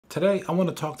Today, I want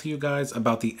to talk to you guys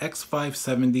about the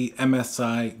X570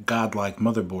 MSI Godlike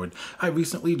motherboard. I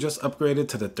recently just upgraded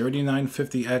to the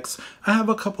 3950X. I have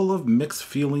a couple of mixed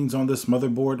feelings on this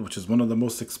motherboard, which is one of the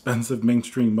most expensive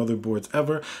mainstream motherboards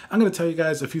ever. I'm going to tell you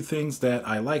guys a few things that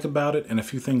I like about it and a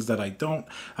few things that I don't.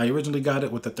 I originally got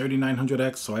it with the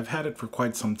 3900X, so I've had it for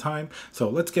quite some time. So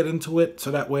let's get into it so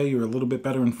that way you're a little bit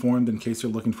better informed in case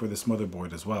you're looking for this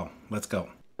motherboard as well. Let's go.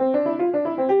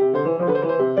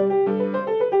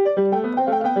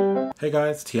 Hey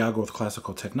guys, Tiago with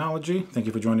Classical Technology. Thank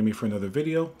you for joining me for another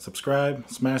video. Subscribe,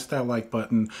 smash that like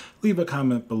button, leave a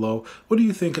comment below. What do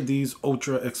you think of these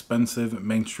ultra expensive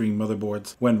mainstream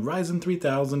motherboards? When Ryzen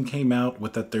 3000 came out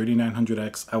with the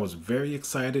 3900X, I was very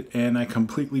excited and I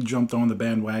completely jumped on the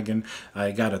bandwagon. I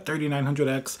got a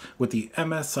 3900X with the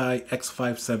MSI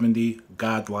X570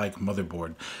 Godlike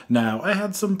motherboard. Now, I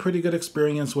had some pretty good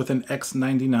experience with an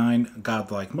X99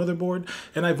 Godlike motherboard,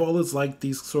 and I've always liked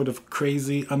these sort of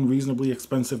crazy, unreasonably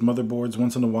expensive motherboards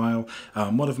once in a while.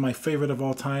 One of my favorite of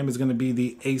all time is going to be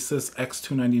the Asus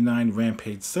X299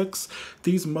 Rampage 6.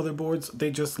 These motherboards,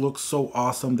 they just look so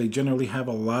awesome. They generally have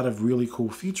a lot of really cool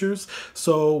features.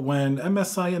 So when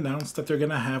MSI announced that they're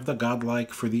going to have the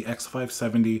Godlike for the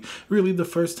X570, really the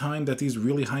first time that these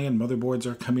really high-end motherboards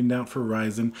are coming out for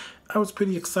Ryzen, I was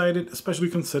pretty excited, especially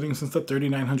considering since the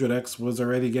 3900X was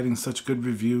already getting such good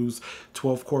reviews,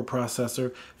 12-core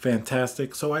processor,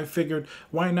 fantastic. So I figured,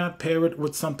 why not pair it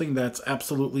with something that's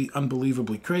absolutely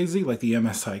unbelievably crazy, like the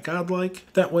MSI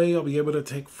Godlike? That way I'll be able to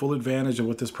take full advantage of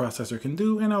what this processor can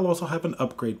do, and I'll also have an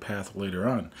upgrade path later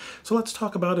on. So let's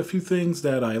talk about a few things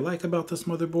that I like about this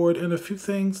motherboard, and a few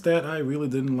things that I really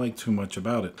didn't like too much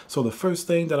about it. So the first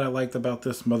thing that I liked about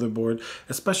this motherboard,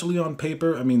 especially on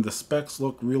paper, I mean, the specs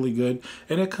look really good.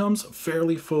 And it comes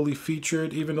fairly fully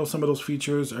featured, even though some of those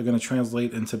features are going to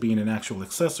translate into being an actual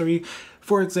accessory.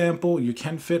 For example, you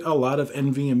can fit a lot of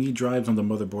NVMe drives on the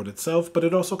motherboard itself, but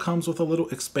it also comes with a little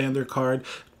expander card,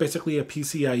 basically a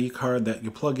PCIe card that you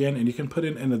plug in and you can put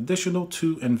in an additional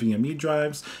 2 NVMe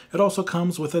drives. It also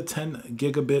comes with a 10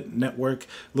 gigabit network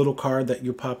little card that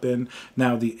you pop in.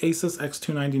 Now, the Asus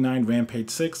X299 Rampage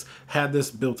 6 had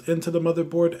this built into the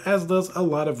motherboard, as does a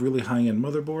lot of really high-end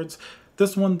motherboards.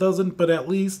 This one doesn't, but at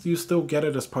least you still get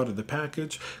it as part of the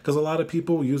package, because a lot of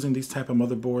people using these type of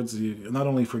motherboards, not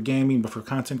only for gaming, but for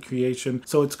content creation.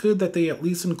 So it's good that they at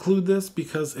least include this,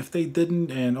 because if they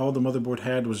didn't and all the motherboard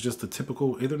had was just the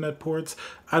typical Ethernet ports,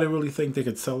 I don't really think they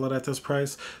could sell it at this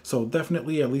price. So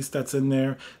definitely at least that's in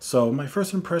there. So my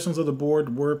first impressions of the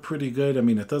board were pretty good. I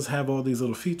mean, it does have all these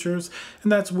little features,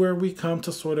 and that's where we come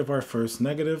to sort of our first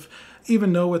negative.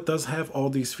 Even though it does have all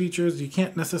these features, you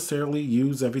can't necessarily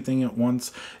use everything at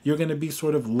once. You're going to be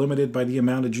sort of limited by the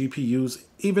amount of GPUs.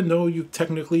 Even though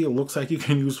technically it looks like you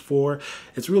can use 4,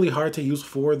 it's really hard to use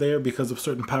 4 there because of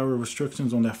certain power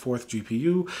restrictions on that 4th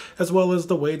GPU, as well as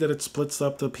the way that it splits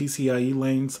up the PCIe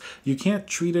lanes. You can't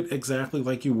treat it exactly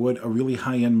like you would a really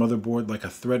high-end motherboard like a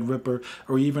Threadripper,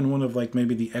 or even one of like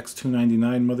maybe the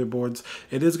X299 motherboards.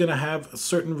 It is going to have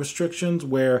certain restrictions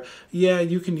where, yeah,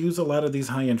 you can use a lot of these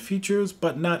high-end features,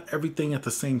 but not everything at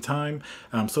the same time.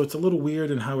 So it's a little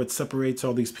weird in how it separates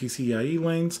all these PCIe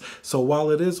lanes. So while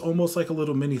it is almost like a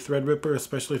little mini Threadripper,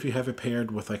 especially if you have it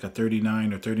paired with like a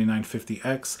 39 or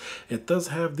 3950X, it does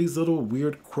have these little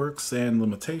weird quirks and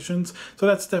limitations. So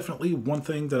that's definitely one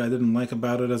thing that I didn't like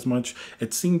about it as much.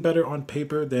 It seemed better on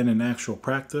paper than in actual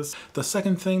practice. The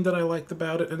second thing that I liked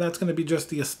about it, and that's going to be just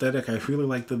the aesthetic, I really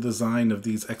like the design of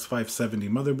these X570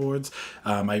 motherboards.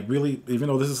 I really, even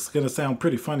though this is going to sound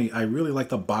pretty funny, I really like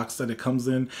the box that it comes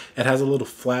in. It has a little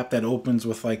flap that opens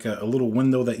with like a little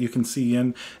window that you can see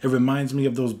in. It reminds me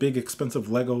of those big expensive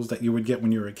Legos that you would get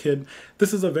when you were a kid.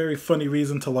 This is a very funny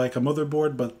reason to like a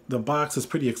motherboard, but the box is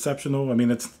pretty exceptional. I mean,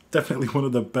 it's definitely one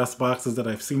of the best boxes that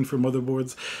I've seen for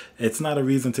motherboards. It's not a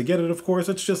reason to get it, of course.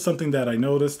 It's just something that I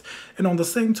noticed. And on the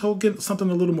same token, something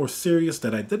a little more serious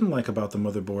that I didn't like about the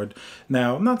motherboard.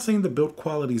 Now, I'm not saying the build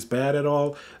quality is bad at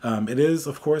all. It is,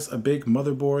 of course, a big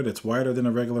motherboard. It's wider than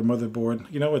a regular motherboard.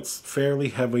 You know, it's fairly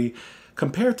heavy.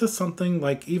 Compared to something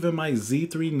like even my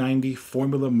Z390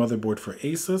 Formula motherboard for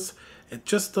Asus, it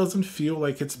just doesn't feel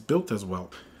like it's built as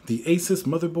well. The Asus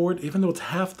motherboard, even though it's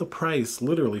half the price,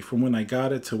 literally, from when I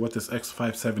got it to what this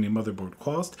X570 motherboard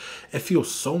cost, it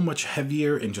feels so much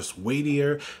heavier and just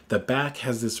weightier. The back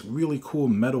has this really cool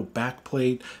metal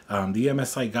backplate. The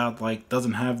MSI Godlike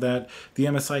doesn't have that. The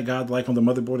MSI Godlike on the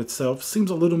motherboard itself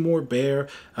seems a little more bare.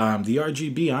 The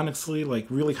RGB, honestly, like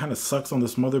really kind of sucks on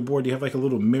this motherboard. You have like a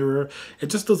little mirror.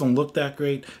 It just doesn't look that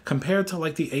great. Compared to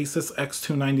like the Asus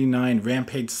X299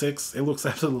 Rampage 6, it looks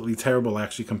absolutely terrible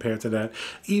actually compared to that.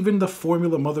 even the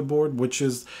formula motherboard, which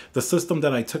is the system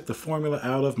that I took the formula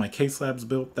out of, my case labs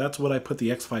built, that's what I put the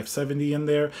X570 in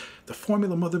there. The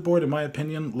formula motherboard, in my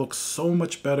opinion, looks so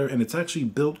much better, and it's actually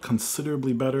built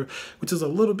considerably better, which is a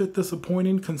little bit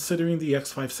disappointing considering the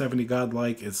X570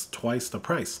 Godlike is twice the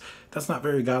price. That's not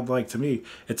very godlike to me.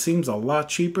 It seems a lot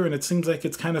cheaper, and it seems like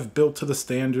it's kind of built to the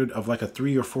standard of like a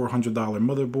 $300 or $400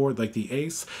 motherboard like the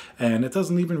Ace, and it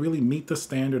doesn't even really meet the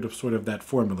standard of sort of that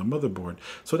formula motherboard.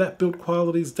 So that build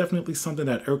quality is definitely something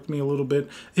that irked me a little bit,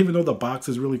 even though the box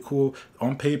is really cool.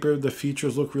 On paper, the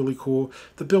features look really cool.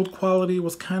 The build quality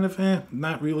was kind of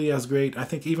not really as great. I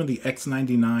think even the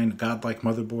X99 Godlike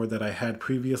motherboard that I had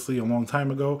previously a long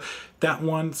time ago, that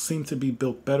one seemed to be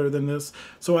built better than this.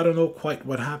 So I don't know quite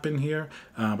what happened here,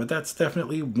 but that's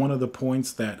definitely one of the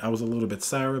points that I was a little bit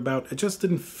sour about. It just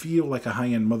didn't feel like a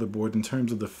high-end motherboard in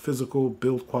terms of the physical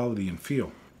build quality and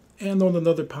feel. And on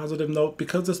another positive note,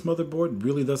 because this motherboard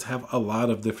really does have a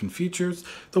lot of different features,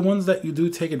 the ones that you do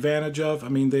take advantage of, I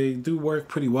mean, they do work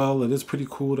pretty well. It is pretty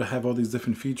cool to have all these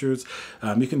different features.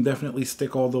 You can definitely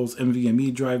stick all those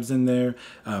NVMe drives in there.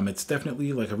 It's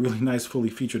definitely like a really nice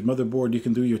fully featured motherboard. You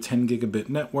can do your 10 gigabit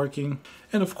networking.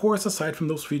 And of course, aside from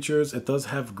those features, it does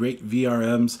have great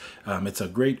VRMs. It's a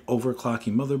great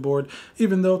overclocking motherboard,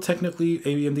 even though technically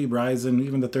AMD Ryzen,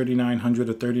 even the 3900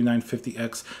 or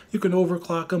 3950X, you can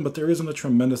overclock them, but there isn't a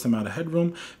tremendous amount of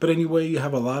headroom. But anyway, you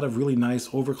have a lot of really nice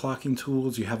overclocking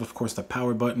tools. You have, of course, the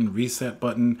power button, reset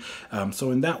button.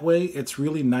 So in that way, it's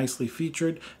really nicely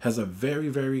featured, has a very,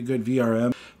 very good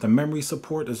VRM. The memory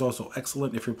support is also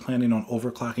excellent if you're planning on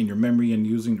overclocking your memory and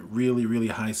using really, really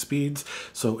high speeds.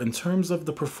 So in terms of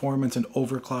the performance and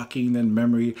overclocking and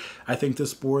memory, I think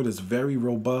this board is very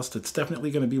robust. It's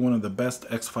definitely going to be one of the best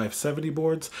X570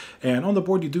 boards. And on the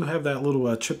board, you do have that little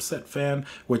chipset fan,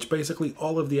 which basically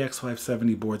all of the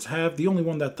X570 boards have. The only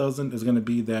one that doesn't is going to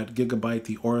be that Gigabyte,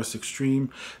 the Aorus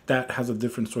Extreme. That has a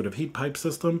different sort of heat pipe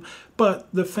system, but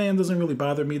the fan doesn't really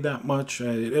bother me that much.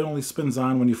 It only spins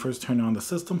on when you first turn on the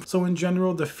system. So in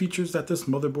general, the features that this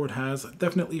motherboard has,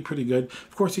 definitely pretty good.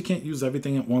 Of course, you can't use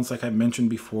everything at once, like I mentioned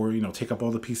before, you know, take up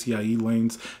all the PCIe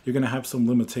lanes. You're going to have some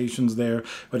limitations there,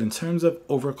 but in terms of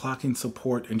overclocking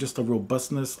support and just the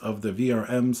robustness of the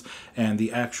VRMs and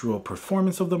the actual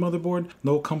performance of the motherboard,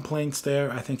 no complaints there.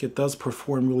 I think it does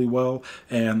perform really well,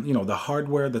 and you know, the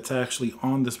hardware that's actually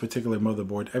on this particular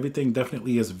motherboard, everything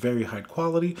definitely is very high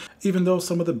quality. Even though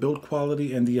some of the build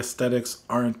quality and the aesthetics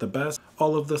aren't the best,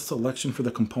 all of the selection for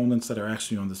the components that are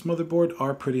actually on this motherboard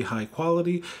are pretty high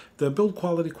quality. The build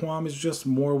quality qualm is just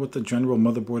more with the general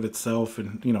motherboard itself,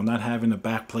 and you know, not having a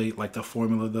backplate like the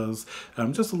formula does.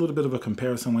 Just a little bit of a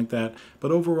comparison like that.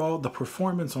 But overall, the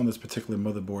performance on this particular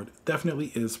motherboard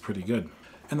definitely is pretty good.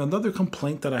 And another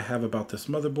complaint that I have about this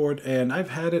motherboard, and I've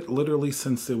had it literally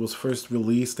since it was first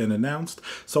released and announced,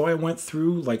 so I went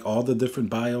through like all the different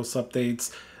BIOS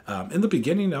updates. In the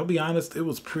beginning, I'll be honest, it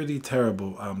was pretty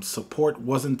terrible. Support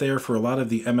wasn't there for a lot of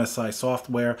the MSI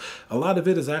software. A lot of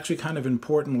it is actually kind of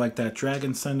important, like that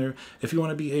Dragon Center. If you want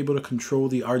to be able to control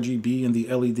the RGB and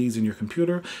the LEDs in your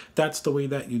computer, that's the way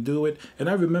that you do it. And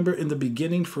I remember in the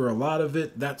beginning, for a lot of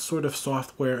it, that sort of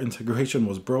software integration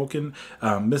was broken.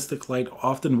 Mystic Light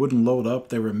often wouldn't load up.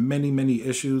 There were many, many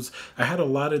issues. I had a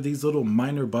lot of these little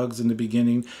minor bugs in the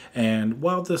beginning. And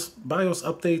while this BIOS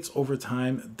updates over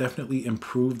time definitely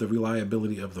improved the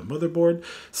reliability of the motherboard,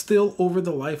 still over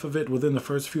the life of it, within the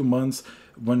first few months,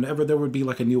 whenever there would be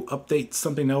like a new update,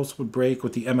 something else would break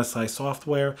with the MSI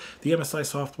software. The MSI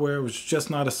software was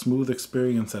just not a smooth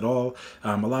experience at all.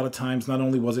 A lot of times, not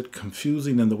only was it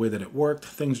confusing in the way that it worked,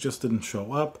 things just didn't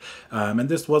show up. And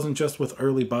this wasn't just with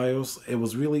early BIOS, it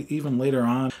was really even later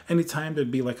on. Anytime there'd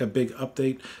be like a big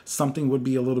update, something would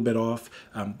be a little bit off.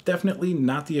 Definitely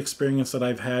not the experience that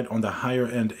I've had on the higher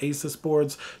end Asus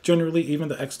boards. Generally, even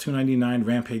the X299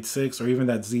 Rampage 6 or even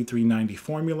that Z390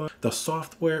 formula, the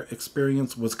software experience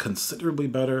was considerably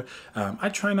better. I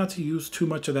try not to use too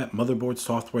much of that motherboard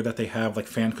software that they have, like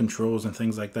fan controls and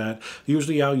things like that.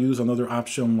 Usually I'll use another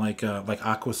option like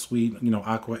Aqua Suite, you know,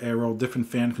 Aqua Aero, different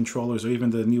fan controllers, or even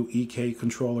the new EK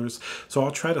controllers. So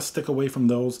I'll try to stick away from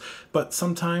those. But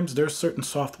sometimes there's certain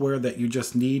software that you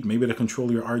just need, maybe to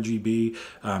control your RGB,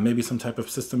 maybe some type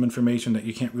of system information that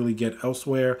you can't really get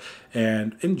elsewhere.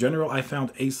 And in general, I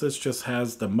found Asus just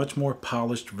has the much more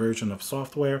polished version of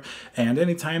software. And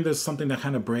anytime there's something that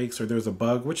kind of breaks or there's a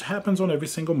bug, which happens on every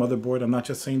single motherboard, I'm not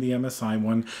just saying the MSI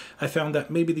one, I found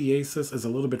that maybe the Asus is a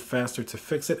little bit faster to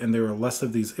fix it and there are less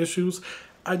of these issues.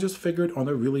 I just figured on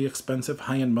a really expensive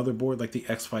high-end motherboard like the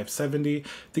X570,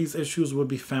 these issues would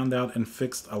be found out and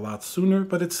fixed a lot sooner,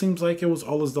 but it seems like it was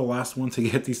always the last one to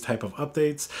get these type of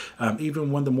updates.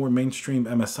 Even when the more mainstream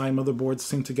MSI motherboards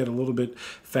seem to get a little bit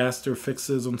faster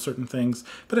fixes on certain things,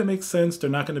 but it makes sense. They're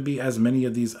not going to be as many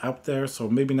of these out there, so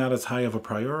maybe not as high of a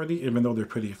priority, even though they're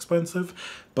pretty expensive.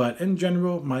 But in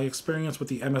general, my experience with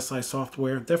the MSI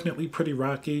software, definitely pretty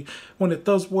rocky. When it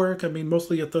does work, I mean,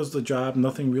 mostly it does the job,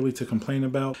 nothing really to complain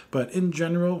about. But in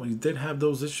general, we did have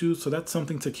those issues, so that's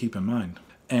something to keep in mind.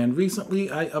 And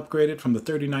recently I upgraded from the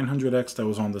 3900X that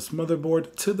was on this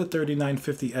motherboard to the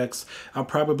 3950X. I'll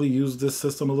probably use this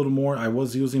system a little more. I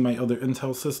was using my other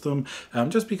Intel system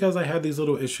just because I had these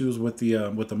little issues with the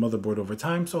motherboard over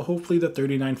time. So hopefully the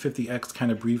 3950X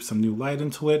kind of breathes some new light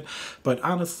into it. But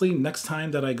honestly, next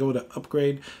time that I go to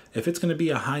upgrade, if it's going to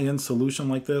be a high-end solution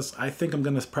like this, I think I'm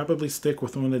going to probably stick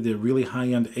with one of the really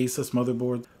high-end Asus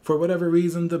motherboards. For whatever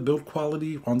reason, the build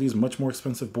quality on these much more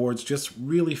expensive boards just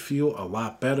really feel a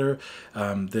lot better.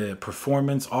 The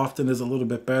performance often is a little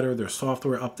bit better. Their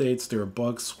software updates, their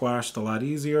bugs squashed a lot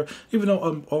easier. Even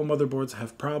though all motherboards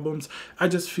have problems, I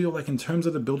just feel like in terms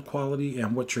of the build quality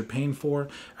and what you're paying for,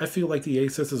 I feel like the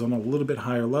Asus is on a little bit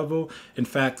higher level. In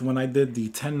fact, when I did the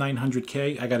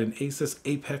 10900K, I got an Asus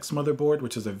Apex motherboard,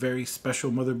 which is a very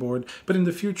special motherboard. But in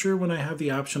the future, when I have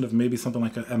the option of maybe something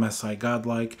like an MSI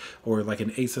Godlike or like an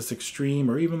Asus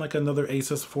Extreme or even like another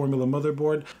Asus Formula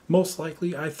motherboard, most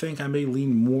likely I think I may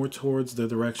lean more towards the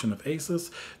direction of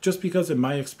Asus, just because in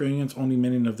my experience owning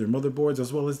many of their motherboards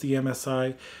as well as the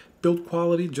MSI, build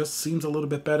quality just seems a little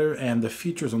bit better and the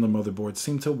features on the motherboard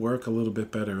seem to work a little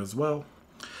bit better as well.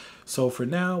 So for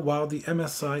now, while the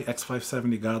MSI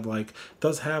X570 Godlike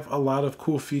does have a lot of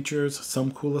cool features,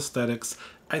 some cool aesthetics,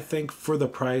 I think for the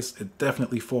price, it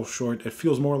definitely falls short. It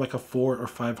feels more like a $400 or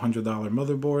 $500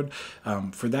 motherboard.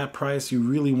 For that price, you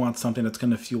really want something that's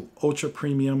going to feel ultra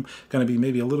premium, going to be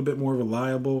maybe a little bit more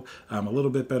reliable, a little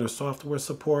bit better software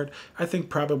support. I think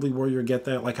probably where you'll get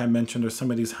that, like I mentioned, are some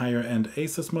of these higher end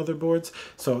Asus motherboards.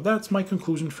 So that's my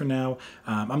conclusion for now.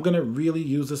 I'm going to really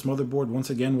use this motherboard once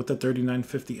again with the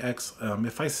 3950X.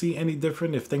 If I see any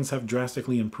different, if things have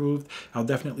drastically improved, I'll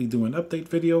definitely do an update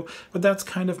video. But that's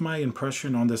kind of my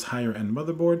impression on this higher end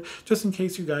motherboard, just in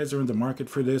case you guys are in the market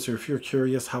for this, or if you're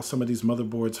curious how some of these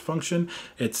motherboards function.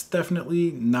 It's definitely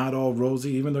not all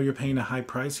rosy. Even though you're paying a high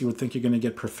price, you would think you're going to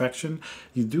get perfection.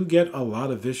 You do get a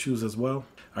lot of issues as well.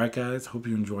 Alright guys, hope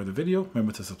you enjoyed the video.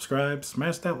 Remember to subscribe,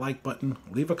 smash that like button,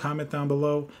 leave a comment down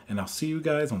below, and I'll see you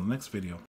guys on the next video.